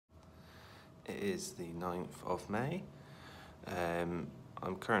It is the 9th of May.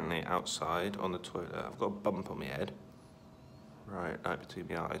 I'm currently outside on the toilet. I've got a bump on my head, right between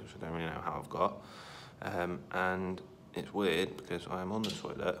my eyes, which I don't really know how I've got. And it's weird because I am on the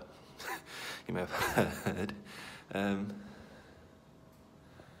toilet. You may have heard. And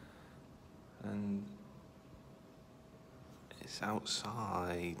it's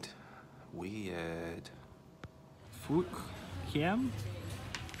outside. Weird. Phuoc Kien.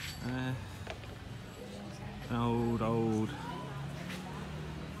 An old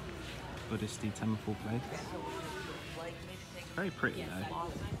Buddhist-y temple place. Very pretty though.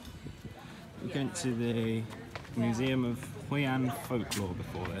 We went to the Museum of Hoi An folklore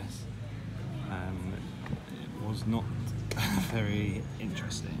before this. It was not very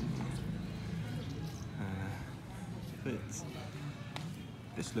interesting. But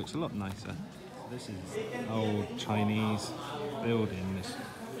this looks a lot nicer. This is old Chinese building, this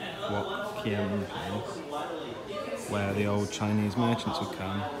Phuoc Kien place, where the old Chinese merchants would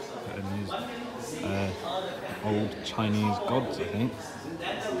come and these old Chinese gods, I think.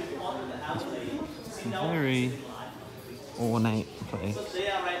 It's a very ornate place,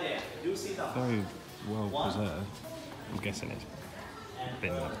 very well preserved. I'm guessing it's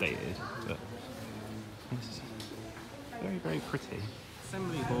been updated, but it's very, very pretty.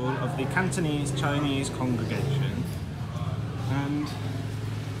 Assembly hall of the Cantonese Chinese congregation, and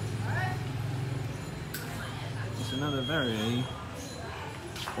it's another very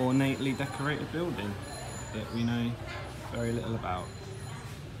ornately decorated building that we know very little about,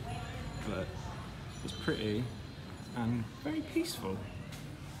 but it's pretty and very peaceful.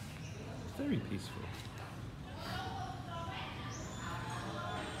 Very peaceful.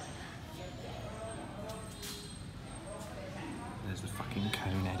 There's the fucking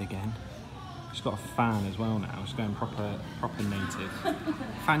cone head again. She's got a fan as well now. She's going proper native.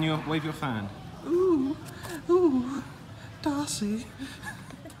 Wave your fan. Ooh, ooh, Darcy.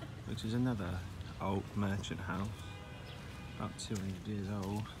 Which is another old merchant house, about 200 years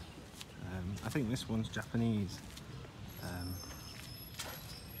old. I think this one's Japanese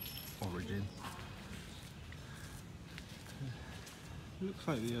origin. Looks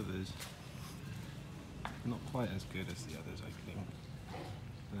like the others. Not quite as good as the others, I think.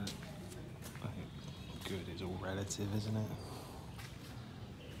 But I think good is all relative, isn't it?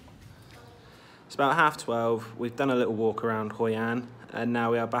 It's about 12:30. We've done a little walk around Hoi An, and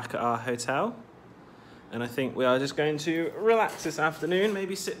now we are back at our hotel. And I think we are just going to relax this afternoon.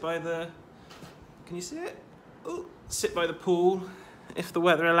 Maybe sit by the... Can you see it? Ooh, sit by the pool, if the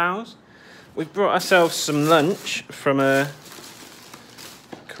weather allows. We've brought ourselves some lunch from a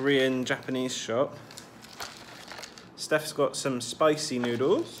Korean Japanese shop. Steph's got some spicy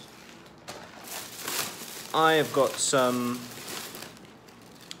noodles. I have got some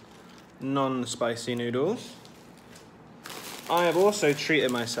non-spicy noodles. I have also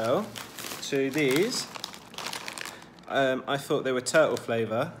treated myself to these. I thought they were turtle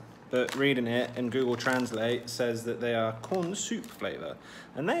flavour, but reading it in Google Translate says that they are corn soup flavour,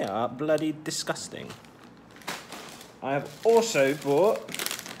 and they are bloody disgusting. I have also bought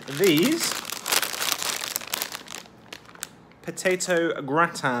these potato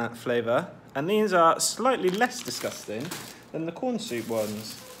gratin flavour, and these are slightly less disgusting than the corn soup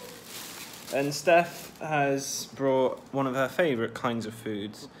ones. And Steph has brought one of her favourite kinds of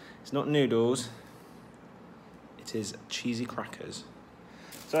foods. It's not noodles, it is cheesy crackers.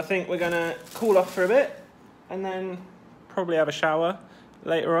 So I think we're gonna cool off for a bit and then probably have a shower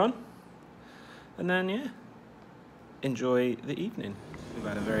later on. And then, yeah, enjoy the evening. We've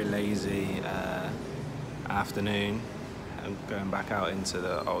had a very lazy afternoon. I'm going back out into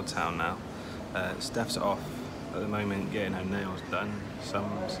the old town now. Steph's off at the moment getting her nails done. Some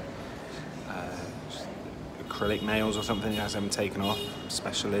acrylic nails or something that hasn't taken off,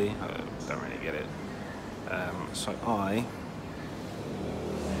 especially. I don't really get it. So I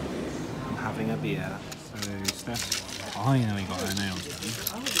am having a beer. So Steph finally got her nails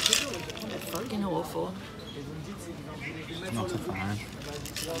done. They're fucking awful. She's not a fan,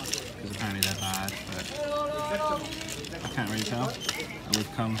 because apparently they're bad, but I can't really tell. And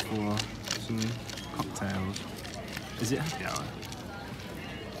we've come for some cocktails. Is it happy hour?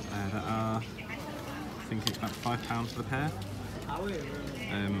 That are, I think it's about £5 for the pair.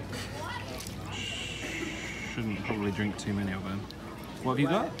 Shouldn't probably drink too many of them. What have you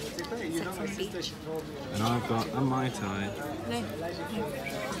got? And I've got a Mai Tai. No.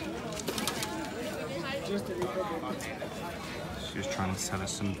 She was trying to sell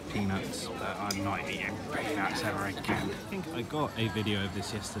us some peanuts, but I'm not eating peanuts ever again. I think I got a video of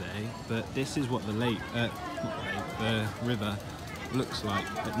this yesterday, but this is what the the river looks like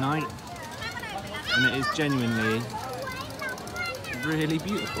at night. and it is genuinely really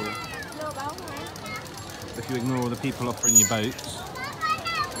beautiful. If you ignore all the people offering you boats,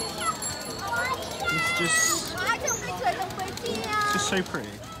 it's just so pretty.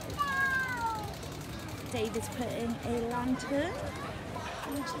 Dave is putting a lantern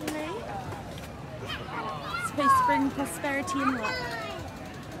into the lake. It's supposed to bring prosperity and luck.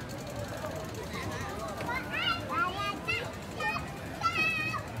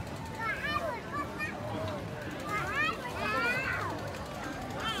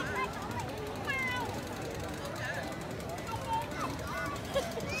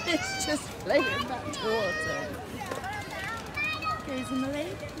 It's just floating back towards it. Goes in the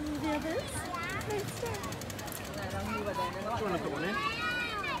lake and all the others. Floats down. Do you want to put one in?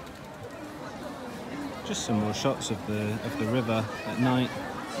 Just some more shots of the river at night.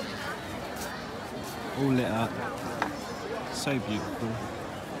 All lit up. So beautiful.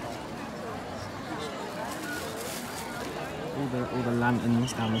 All the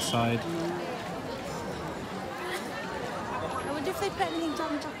lanterns down the side. I wonder if they put anything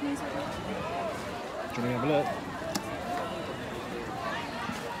down in Japanese with it. Do you want to have a look?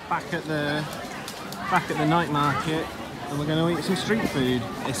 Back at the night market, and we're going to eat some street food.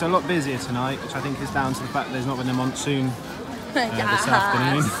 It's a lot busier tonight, which I think is down to the fact that there's not been a monsoon this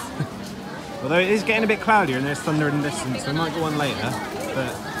afternoon. Although it is getting a bit cloudier and there's thunder in the distance, so we might go on later.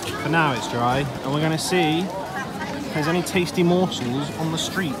 But for now it's dry, and we're going to see if there's any tasty morsels on the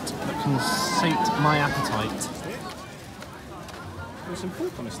street that can sate my appetite. There's some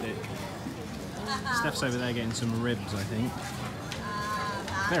pork on a stick. Steph's over there getting some ribs, I think.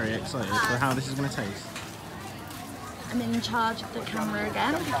 Very excited for how this is going to taste. I'm in charge of the camera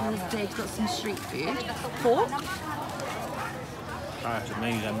again because Dave's got some street food. Pork? That's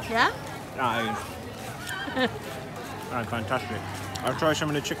amazing. Yeah? That is fantastic. I'll try some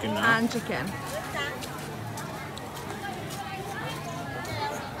of the chicken now. And chicken.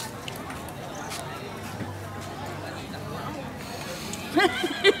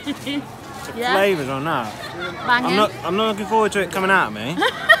 The Yeah? flavours on that. Banging. I'm not looking forward to it coming out of me.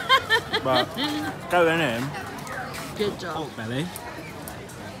 But going in. Good job. Pork belly.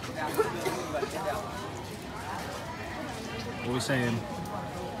 What are we saying?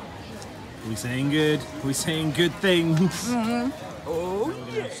 Are we saying good? Are we saying good things? Mm-hmm. Oh, We're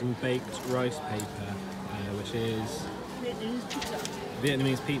going to have some baked rice paper, which is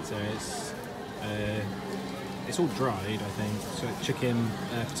Vietnamese pizza. It's all dried, I think. So chicken,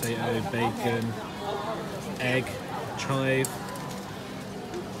 potato, bacon, egg, chive,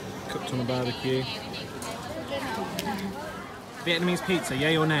 cooked on a barbecue. Vietnamese pizza,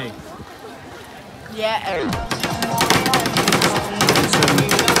 yay or nay? yeah. Some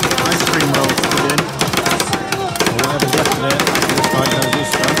ice cream rolls put in. Or whatever's left of it. This guy knows his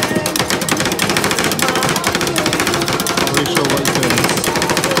stuff. Not really sure what he's doing.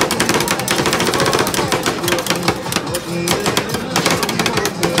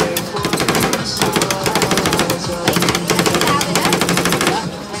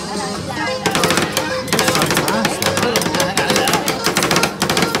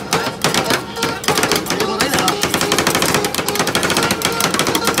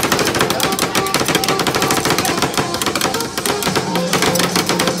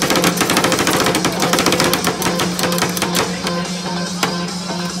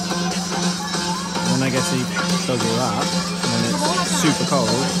 Does all that, and then it's super cold,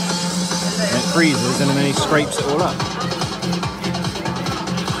 and it freezes, and then he scrapes it all up.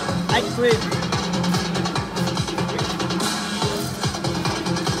 Ice cream.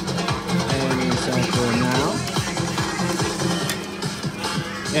 And circle now.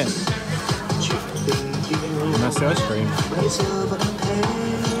 Yeah. And that's the ice cream. Ice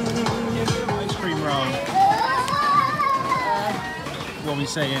cream roll. What are we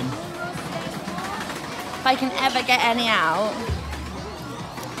saying? If I can ever get any out.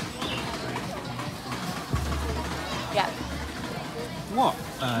 Yeah. What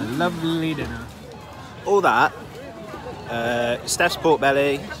a lovely dinner. All that, Steph's pork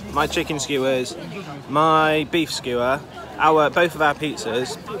belly, my chicken skewers, my beef skewer, both of our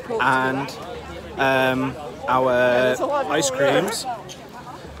pizzas, and our ice creams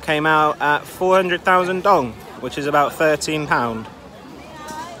came out at 400,000 dong, which is about £13.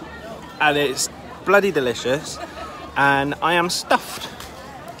 And it's bloody delicious, and I am stuffed.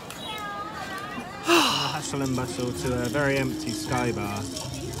 Hustle and bustle to a very empty Sky bar,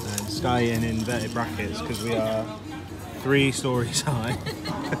 and Sky in inverted brackets because we are 3 stories high.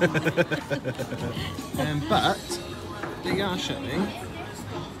 But they are showing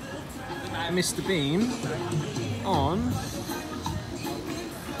Mr. Bean on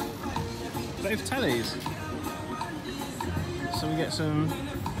both tellies. So we get some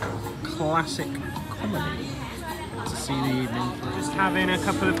classic comedy to see the evening. Just having a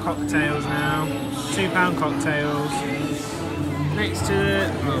couple of cocktails now, £2 cocktails. Next to the,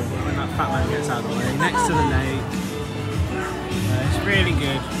 when that fat man gets out of the way, next to the lake. It's really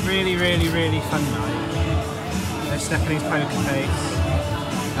good, really fun night. There's Stephanie's poker face.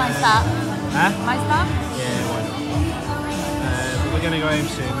 My start. Huh? My start? Yeah, why not? We're going to go home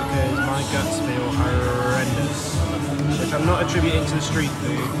soon because my guts feel horrendous. Which I'm not attributing to the street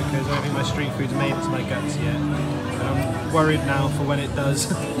food because I don't think my street food's made it to my guts yet. And I'm worried now for when it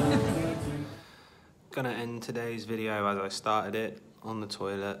does. Gonna end today's video as I started it, on the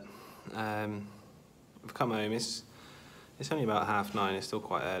toilet. I've come home, it's only about 9:30, it's still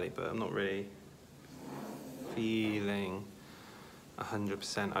quite early, but I'm not really feeling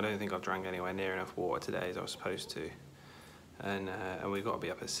 100%. I don't think I've drank anywhere near enough water today as I was supposed to. And we've got to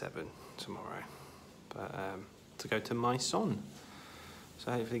be up at 7 tomorrow. But to go to my son.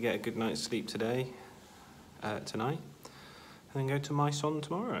 So hopefully get a good night's sleep today, tonight. And then go to my son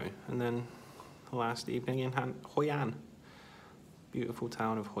tomorrow. And then the last evening in Hoi An. Beautiful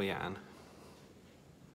town of Hoi An.